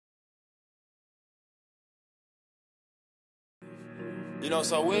You know,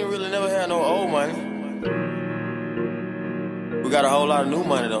 so we ain't really never had no old money. We got a whole lot of new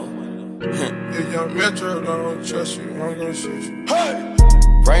money though. If young Metro don't trust you, I'm gonna shoot you. Hey!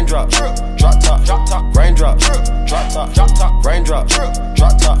 Raindrop, drop top, raindrop, drop top, raindrop, drop top, raindrop,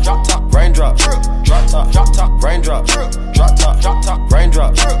 drop top, raindrop, drop top, raindrop, drop top,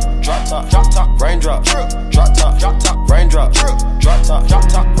 raindrop, drop top, raindrop, drop top, raindrop, drop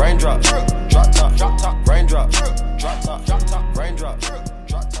top, raindrop, drop top, raindrop, drop top, raindrop.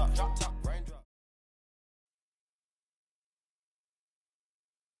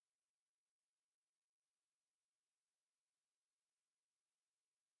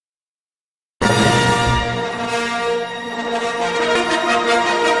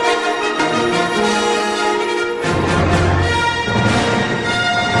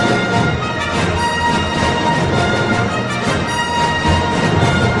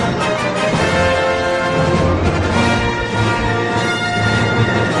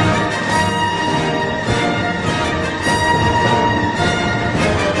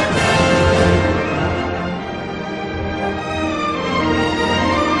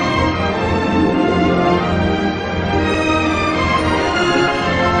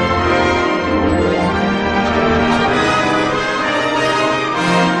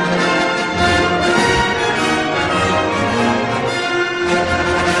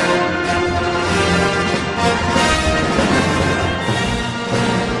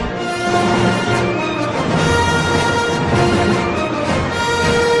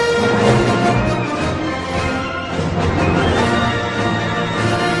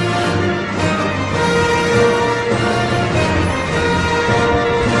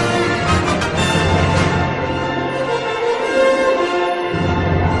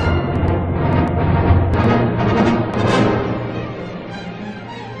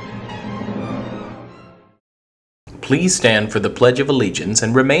 Please stand for the Pledge of Allegiance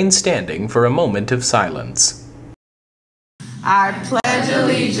and remain standing for a moment of silence. I pledge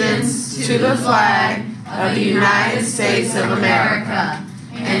allegiance to the flag of the United States of America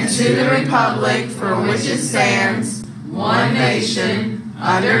and to the republic for which it stands, one nation,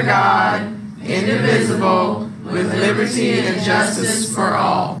 under God, indivisible, with liberty and justice for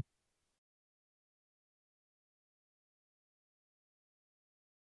all.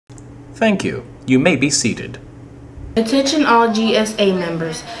 Thank you. You may be seated. Attention all GSA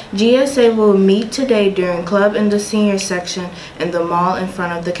members. GSA will meet today during club in the senior section in the mall in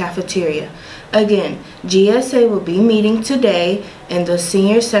front of the cafeteria. Again, GSA will be meeting today in the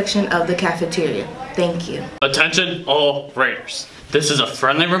senior section of the cafeteria. Thank you. Attention all Raiders. This is a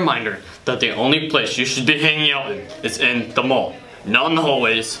friendly reminder that the only place you should be hanging out in is in the mall. Not in the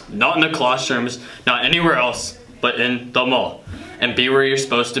hallways, not in the classrooms, not anywhere else, but in the mall. And be where you're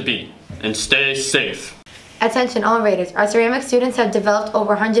supposed to be. And stay safe. Attention all Raiders, our ceramic students have developed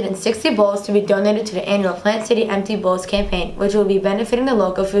over 160 bowls to be donated to the annual Plant City Empty Bowls campaign, which will be benefiting the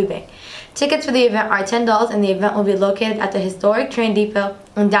local food bank. Tickets for the event are $10 and the event will be located at the historic train depot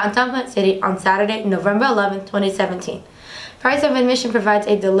in downtown Plant City on Saturday, November 11, 2017. Price of admission provides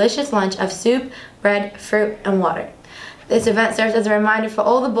a delicious lunch of soup, bread, fruit, and water. This event serves as a reminder for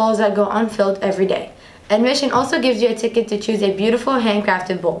all the bowls that go unfilled every day. Admission also gives you a ticket to choose a beautiful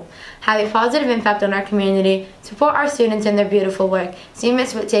handcrafted bowl. Have a positive impact on our community, support our students in their beautiful work. See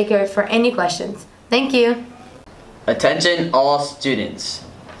Ms. Whittaker for any questions. Thank you. Attention all students.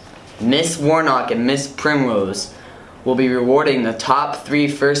 Miss Warnock and Miss Primrose will be rewarding the top 3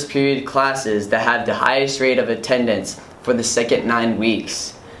 first period classes that have the highest rate of attendance for the second 9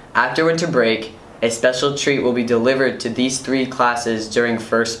 weeks. After winter break, a special treat will be delivered to these 3 classes during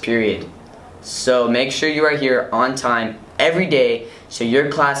first period. So make sure you are here on time every day so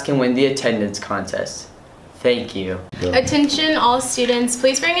your class can win the attendance contest. Thank you. Attention all students,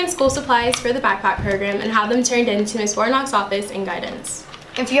 please bring in school supplies for the backpack program and have them turned in to Ms. Warnock's office and guidance.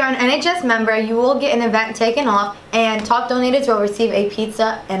 If you're an NHS member, you will get an event taken off and top donators will receive a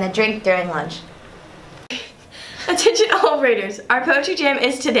pizza and a drink during lunch. Attention all Raiders, our poetry jam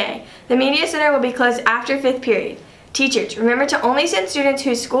is today. The media center will be closed after 5th period. Teachers, remember to only send students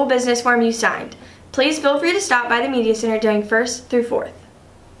whose school business form you signed. Please feel free to stop by the media center during 1st through 4th.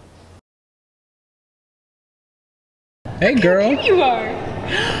 Hey girl. Here you are.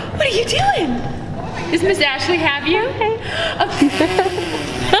 What are you doing? Does Miss Ashley have you?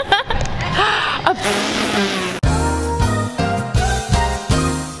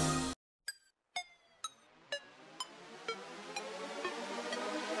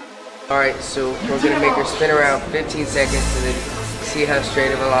 Alright, so we're gonna make her spin around 15 seconds and then see how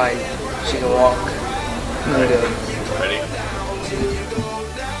straight of a line she can walk. Ready?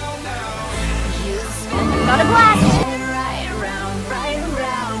 Got a blast!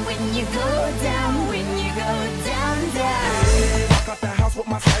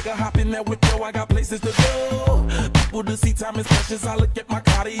 that whip, yo, I got places to go. People to see, time is precious. I look at my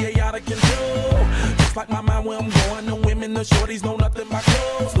Cartier out of control. Just like my mind where I'm going, the women, the shorties know nothing but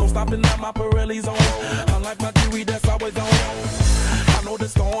clothes. No stopping at my Pirelli's on. Unlike my jewelry that's always on. I know the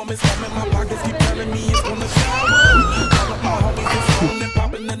storm is coming, my pockets keep telling me it's gonna shower. All of my homies is on and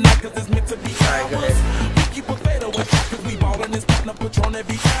popping the night cause it's meant to be ours. We keep a fadeaway shot cause we ballin' this platinum Patron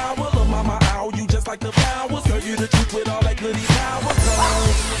every hour. Look mama, ow, you just like the flowers. Girl, you the truth with all that goody power.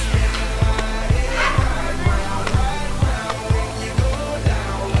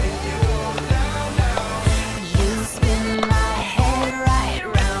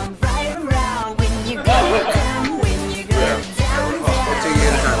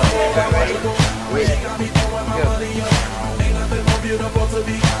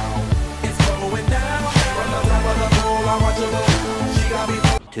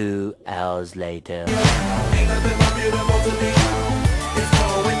 Two hours later.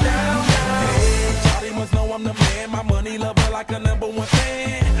 Must know I'm the man, my money lover like a #1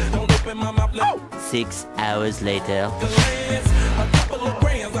 fan. Don't open my mouth, 6 hours later. a couple of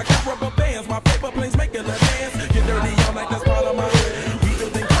brands, I got rubber bands, my paper planes making a dance. Get dirty all night, that's part of my we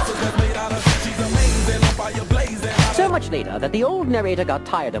building castles that's made out of she's amazing, on fire blazing. So much later that the old narrator got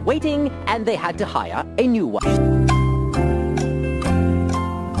tired of waiting and they had to hire a new one.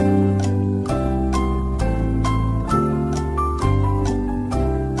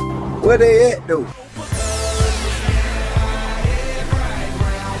 Where they at though?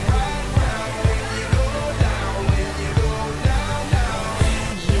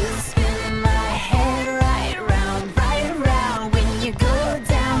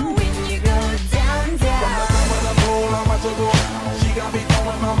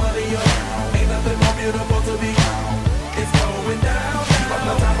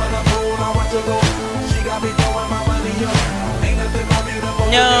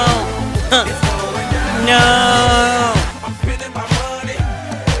 No! No! I'm spending my money,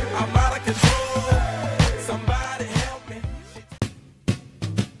 I'm out of control. Somebody help me.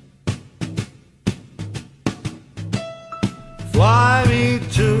 Fly me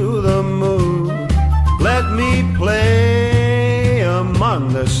to the moon, let me play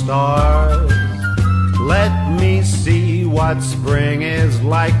among the stars. Let me see what spring is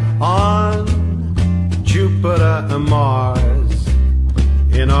like on Jupiter and Mars.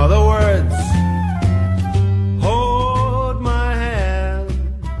 In other words, hold my hand.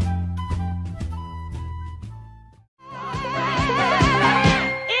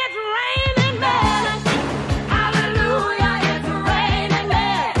 It's raining men. Hallelujah, it's raining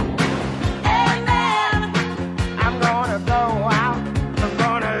men. Amen. I'm gonna go out. I'm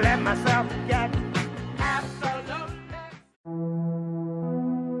gonna let myself get absolutely.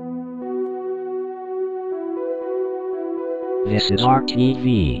 This is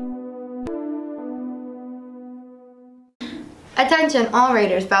RTV. Attention all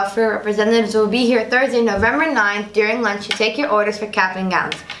Raiders, Balfour representatives will be here Thursday, November 9th during lunch to take your orders for cap and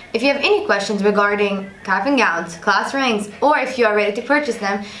gowns. If you have any questions regarding cap and gowns, class rings, or if you are ready to purchase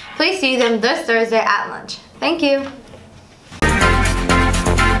them, please see them this Thursday at lunch. Thank you.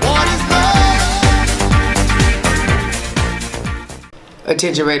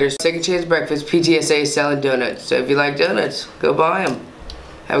 Attention Raiders, Second Chance Breakfast, PTSA is selling donuts. So if you like donuts, go buy them.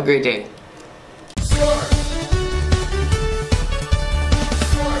 Have a great day.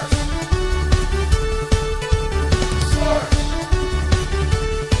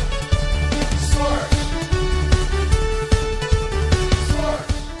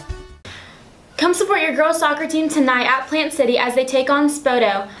 Come support your girls soccer team tonight at Plant City as they take on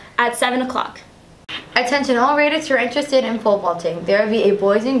Spoto at 7 o'clock. Attention all Raiders who are interested in pole vaulting. There will be a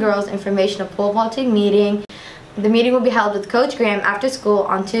boys and girls informational pole vaulting meeting. The meeting will be held with Coach Graham after school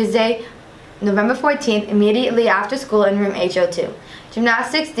on Tuesday, November 14th, immediately after school in room HO2.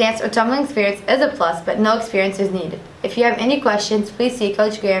 Gymnastics, dance, or tumbling experience is a plus, but no experience is needed. If you have any questions, please see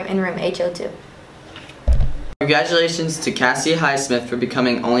Coach Graham in room HO2. Congratulations to Cassie Highsmith for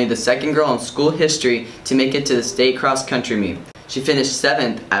becoming only the second girl in school history to make it to the state cross country meet. She finished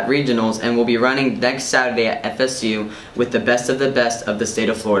 7th at regionals and will be running next Saturday at FSU with the best of the state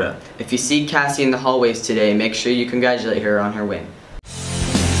of Florida. If you see Cassie in the hallways today, make sure you congratulate her on her win.